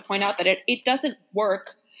important to point out that it doesn't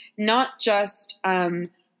work not just on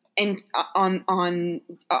the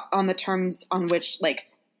terms on which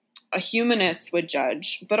like a humanist would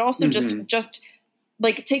judge, but also just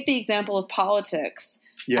like take the example of politics.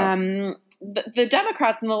 Yeah. The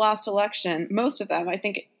Democrats in the last election, most of them, I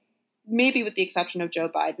think, maybe with the exception of Joe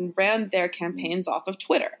Biden, ran their campaigns off of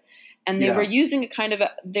Twitter. And they were using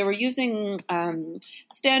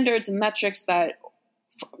standards and metrics that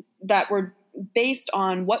were based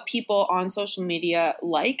on what people on social media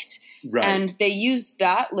liked. Right. And they used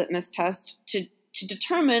that litmus test to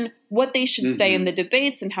determine what they should say in the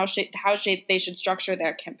debates and how they should structure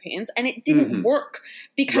their campaigns. And it didn't work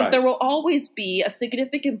because there will always be a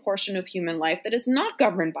significant portion of human life that is not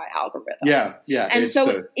governed by algorithms. Yeah. And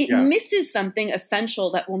so it misses something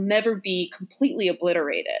essential that will never be completely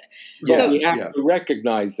obliterated. Yeah, so we have to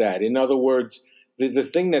recognize that. In other words, the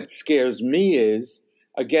thing that scares me is,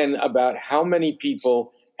 again, about how many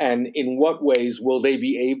people and in what ways will they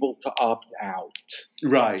be able to opt out?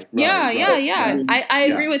 Right. I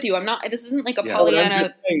agree with you. I'm not. This isn't like a Pollyanna. I'm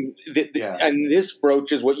just saying and this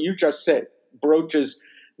broaches what you just said. Broaches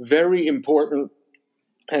very important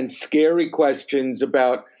and scary questions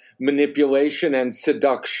about manipulation and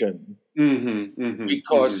seduction.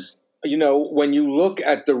 Because when you look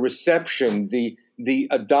at the reception, the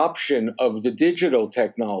adoption of the digital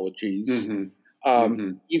technologies,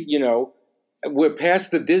 we're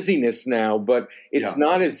past the dizziness now, but it's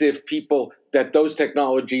not as if that those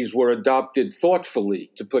technologies were adopted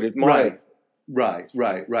thoughtfully, to put it mildly. Right.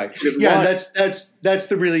 Yeah, that's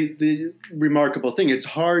the remarkable thing. It's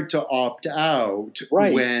hard to opt out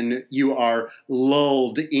when you are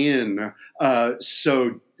lulled in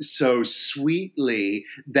so sweetly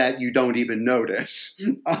that you don't even notice.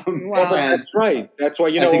 That's right. That's why,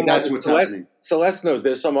 I think that's what's happening. Celeste knows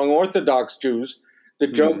this. Among Orthodox Jews, the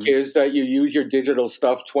joke is that you use your digital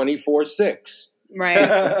stuff 24/6.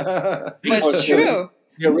 Right. It's true.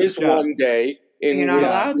 There is one day in which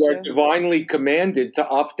you are divinely commanded to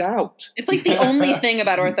opt out. It's like the only thing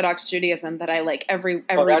about Orthodox Judaism that I like every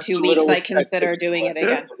 2 weeks I consider doing it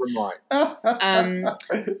again.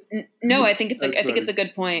 No, I think it's a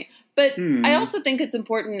good point. But I also think it's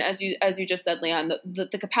important, as you just said, Leon,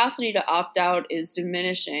 the capacity to opt out is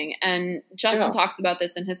diminishing. And Justin talks about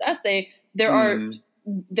this in his essay. There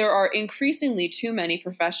are increasingly too many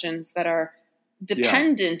professions that are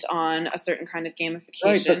dependent on a certain kind of gamification.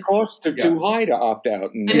 Right, the costs are too high to opt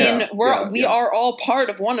out. We are all part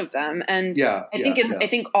of one of them, and I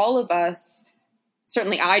think all of us.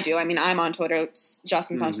 Certainly, I do. I mean, I'm on Twitter.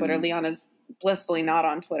 Justin's on Twitter. Leon is blissfully not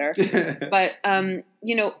on Twitter. But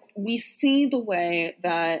we see the way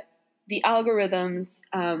that the algorithms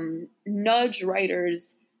nudge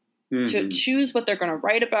writers to choose what they're going to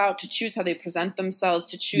write about, to choose how they present themselves,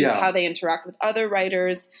 to choose how they interact with other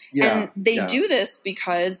writers. And they do this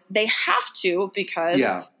because they have to, because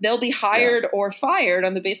they'll be hired or fired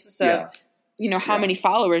on the basis of, how many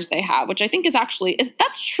followers they have, which I think is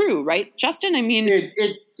that's true, right, Justin? I mean,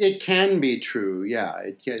 it can be true. Yeah.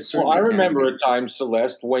 I remember a time,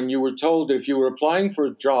 Celeste, when you were told if you were applying for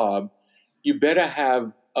a job, you better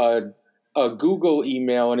have a Google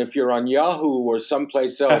email, and if you're on Yahoo or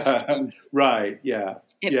someplace else, right? Yeah,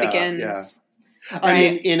 it begins. Yeah.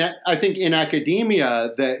 I mean, I think in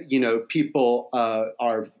academia that people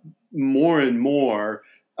are more and more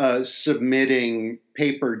submitting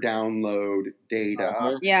paper download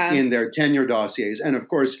data in their tenure dossiers, and of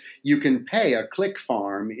course, you can pay a click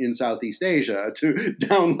farm in Southeast Asia to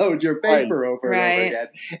download your paper over and over again,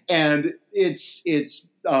 and it's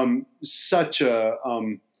such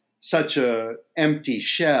a empty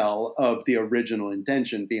shell of the original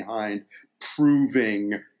intention behind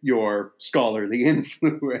proving your scholarly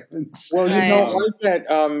influence. Well, I get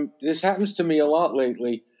this happens to me a lot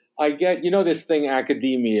lately. I get this thing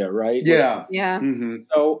academia, right? Yeah.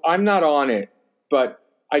 So I'm not on it, but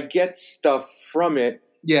I get stuff from it.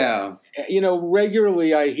 Yeah.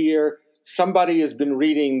 Regularly I hear somebody has been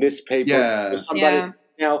reading this paper. Yeah. Somebody.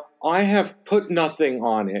 Now I have put nothing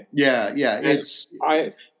on it. Yeah.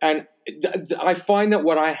 I find that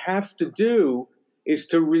what I have to do is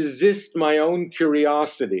to resist my own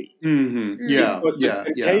curiosity. Because the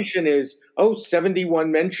temptation is,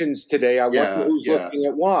 71 mentions today. I wonder who's looking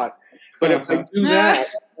at what. But if I do that,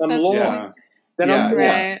 I'm lost. Then I'm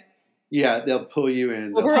lost. Yeah, they'll pull you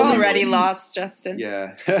in. We're already lost, Justin.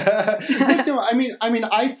 Yeah. But no, I mean,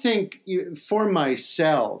 I think for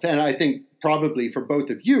myself, and I think probably for both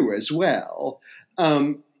of you as well,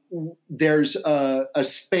 there's a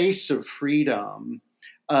space of freedom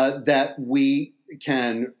that we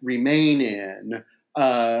can remain in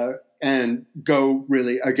and go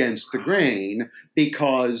really against the grain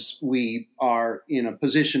because we are in a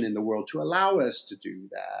position in the world to allow us to do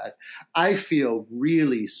that. I feel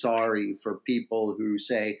really sorry for people who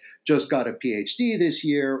say just got a PhD this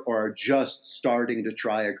year or are just starting to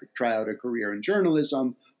try out a career in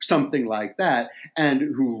journalism, something like that, and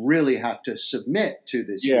who really have to submit to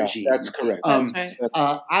this regime. That's correct. That's right.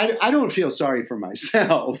 I don't feel sorry for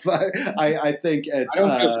myself. I think it's. I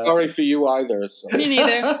don't feel sorry for you either. So. Me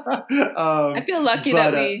neither. I feel lucky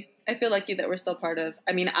I feel lucky that we're still part of.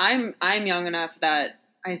 I mean, I'm young enough that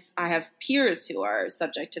I have peers who are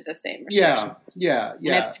subject to the same restrictions. Yeah. And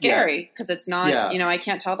it's scary because it's not. I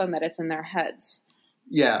can't tell them that it's in their heads.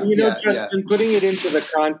 Justin, putting it into the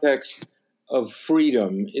context of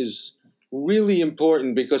freedom is really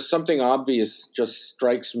important because something obvious just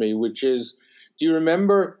strikes me, which is, do you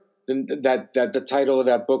remember that the title of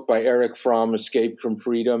that book by Erich Fromm, Escape from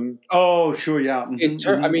Freedom? Oh, sure, yeah.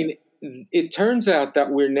 I mean, it turns out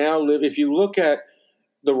that we're now if you look at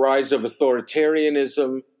the rise of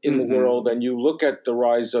authoritarianism in the world and you look at the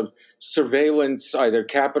rise of surveillance, either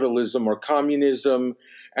capitalism or communism,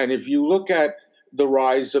 and if you look at the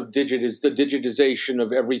rise of the digitization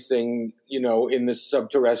of everything, in the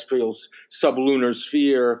subterrestrial, sublunar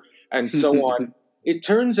sphere and so on, it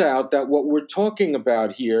turns out that what we're talking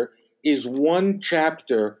about here is one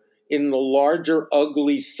chapter in the larger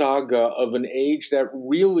ugly saga of an age that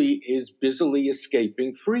really is busily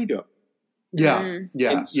escaping freedom. In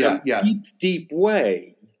some deep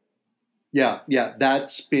way. Yeah.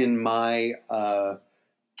 That's been my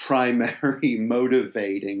primary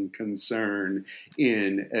motivating concern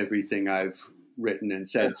in everything I've written and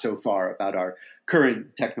said so far about our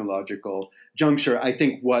current technological juncture. I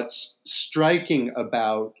think what's striking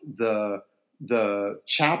about the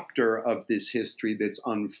chapter of this history that's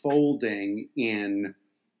unfolding in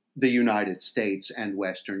the United States and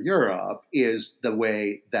Western Europe is the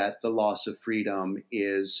way that the loss of freedom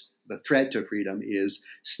the threat to freedom is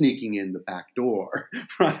sneaking in the back door,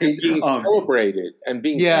 right? Being celebrated and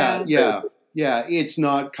being celebrated. Yeah, it's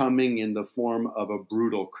not coming in the form of a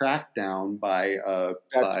brutal crackdown by a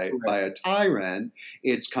tyrant.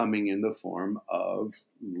 It's coming in the form of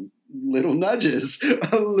little nudges.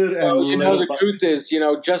 The truth is,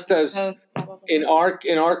 just as in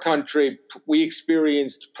our country, we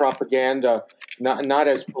experienced propaganda, not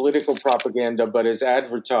as political propaganda, but as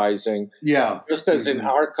advertising. Yeah. Just as in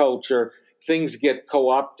our culture, things get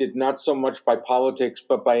co-opted not so much by politics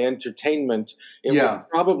but by entertainment. It was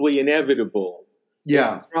probably inevitable.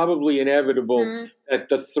 That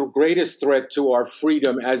the greatest threat to our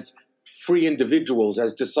freedom as free individuals,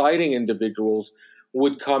 as deciding individuals,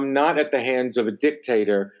 would come not at the hands of a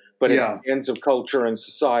dictator, but at the hands of culture and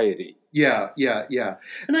society. Yeah.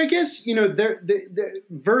 And I guess, the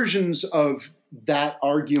versions of that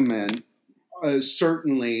argument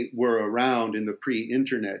certainly were around in the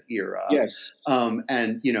pre-internet era. Yes. And,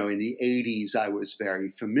 in the 80s, I was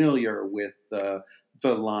very familiar with the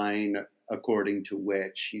line according to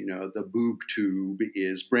which, the boob tube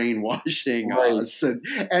is brainwashing us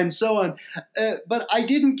and so on. But I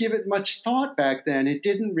didn't give it much thought back then. It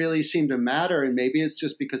didn't really seem to matter. And maybe it's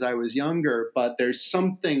just because I was younger, but there's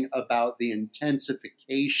something about the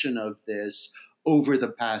intensification of this over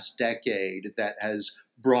the past decade that has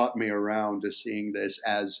brought me around to seeing this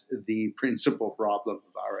as the principal problem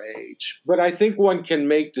of our age. But I think one can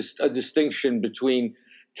make a distinction between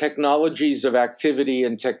technologies of activity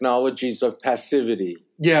and technologies of passivity.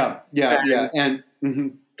 And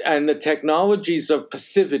the technologies of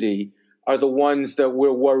passivity are the ones that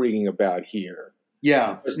we're worrying about here.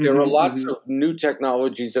 Yeah. Because there are lots of new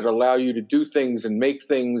technologies that allow you to do things and make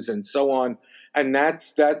things and so on. And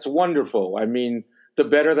that's wonderful. I mean, the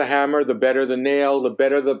better the hammer, the better the nail, the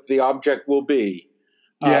better the object will be.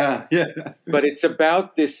 But it's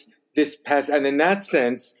about this pass, and in that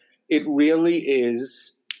sense, it really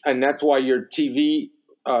is, and that's why your TV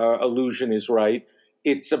allusion is right.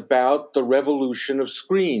 It's about the revolution of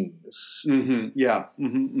screens.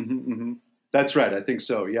 That's right. I think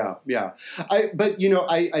so. Yeah.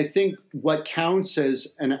 I think what counts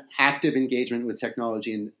as an active engagement with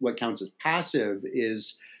technology and what counts as passive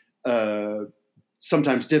is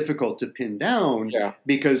sometimes difficult to pin down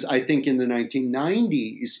because I think in the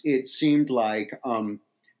 1990s, it seemed like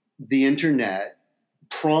the internet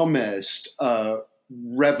promised a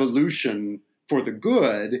revolution for the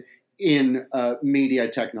good in media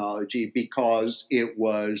technology because it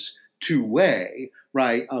was two-way,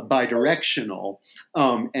 right, bidirectional,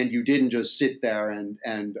 and you didn't just sit there and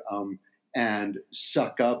and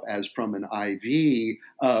suck up as from an IV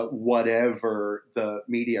whatever the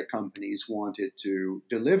media companies wanted to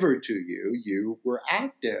deliver to you. You were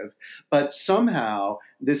active. But somehow,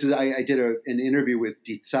 I did an interview with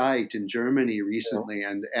Die Zeit in Germany recently,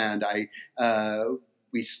 and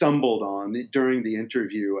we stumbled on, during the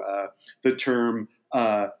interview, the term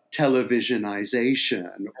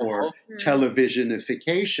televisionization or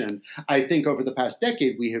televisionification. I think over the past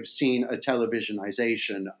decade, we have seen a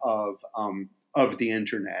televisionization of the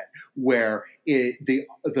internet, where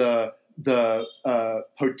the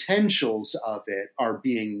potentials of it are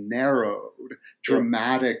being narrowed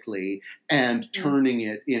dramatically and turning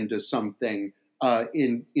it into something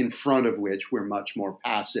in front of which we're much more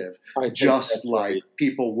passive, just like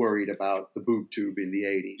people worried about the boob tube in the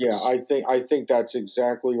 80s. Yeah, I think that's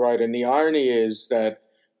exactly right. And the irony is that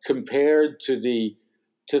compared to the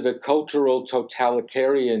cultural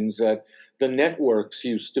totalitarians that the networks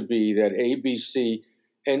used to be, that ABC,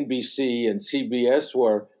 NBC, and CBS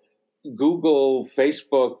were, Google,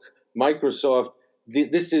 Facebook, Microsoft,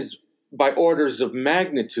 this is by orders of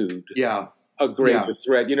magnitude. Yeah. A greater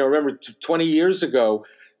threat. Remember 20 years ago,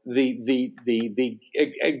 the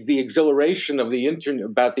exhilaration of the internet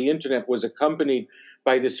about the internet was accompanied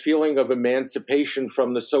by this feeling of emancipation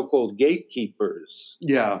from the so-called gatekeepers.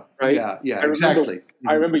 Yeah, right. Yeah, exactly.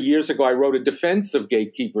 I remember years ago I wrote a defense of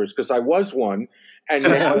gatekeepers because I was one, and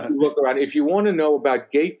now you look around. If you want to know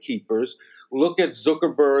about gatekeepers, look at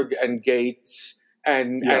Zuckerberg and Gates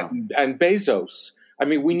and Bezos. I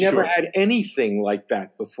mean, we never had anything like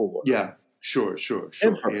that before. Yeah. Sure.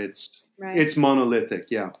 Ever. It's monolithic.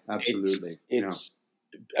 Yeah, absolutely.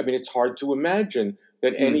 I mean, it's hard to imagine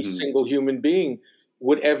that any single human being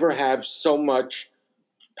would ever have so much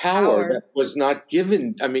power that was not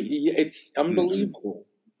given. I mean, it's unbelievable.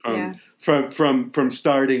 From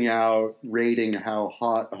starting out rating how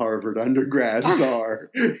hot Harvard undergrads are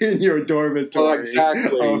in your dormitory. Well,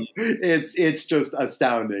 exactly. It's just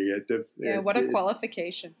astounding. What a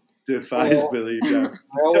qualification. Defies belief. Yeah.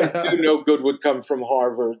 I always knew no good would come from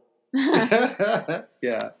Harvard. Yeah.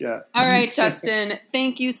 All right, Justin.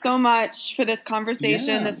 Thank you so much for this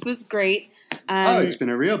conversation. Yeah. This was great. It's been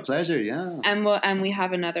a real pleasure. Yeah. And we'll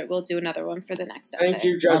do another one for the next essay. Thank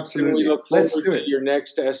you, Justin. Absolutely. We look forward to your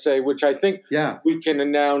next essay, which I think we can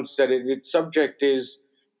announce that its subject is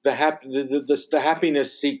the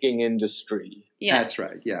happiness-seeking industry. Yeah. That's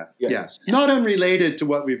right. Yeah. Not unrelated to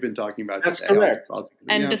what we've been talking about today. That's correct.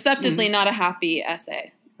 And deceptively not a happy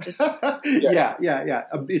essay. Just yeah.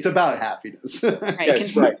 It's about happiness. Right.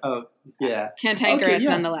 Cantankerous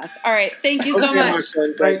nonetheless. All right. Thank you so much.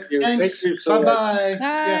 Thank you. Thanks. Thank you so Bye-bye. Bye.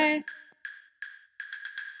 Yeah.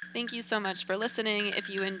 Thank you so much for listening. If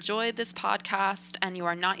you enjoyed this podcast and you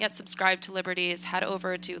are not yet subscribed to Liberties, head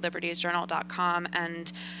over to libertiesjournal.com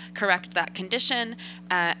and correct that condition.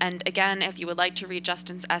 And again, if you would like to read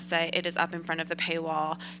Justin's essay, it is up in front of the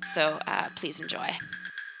paywall. So please enjoy.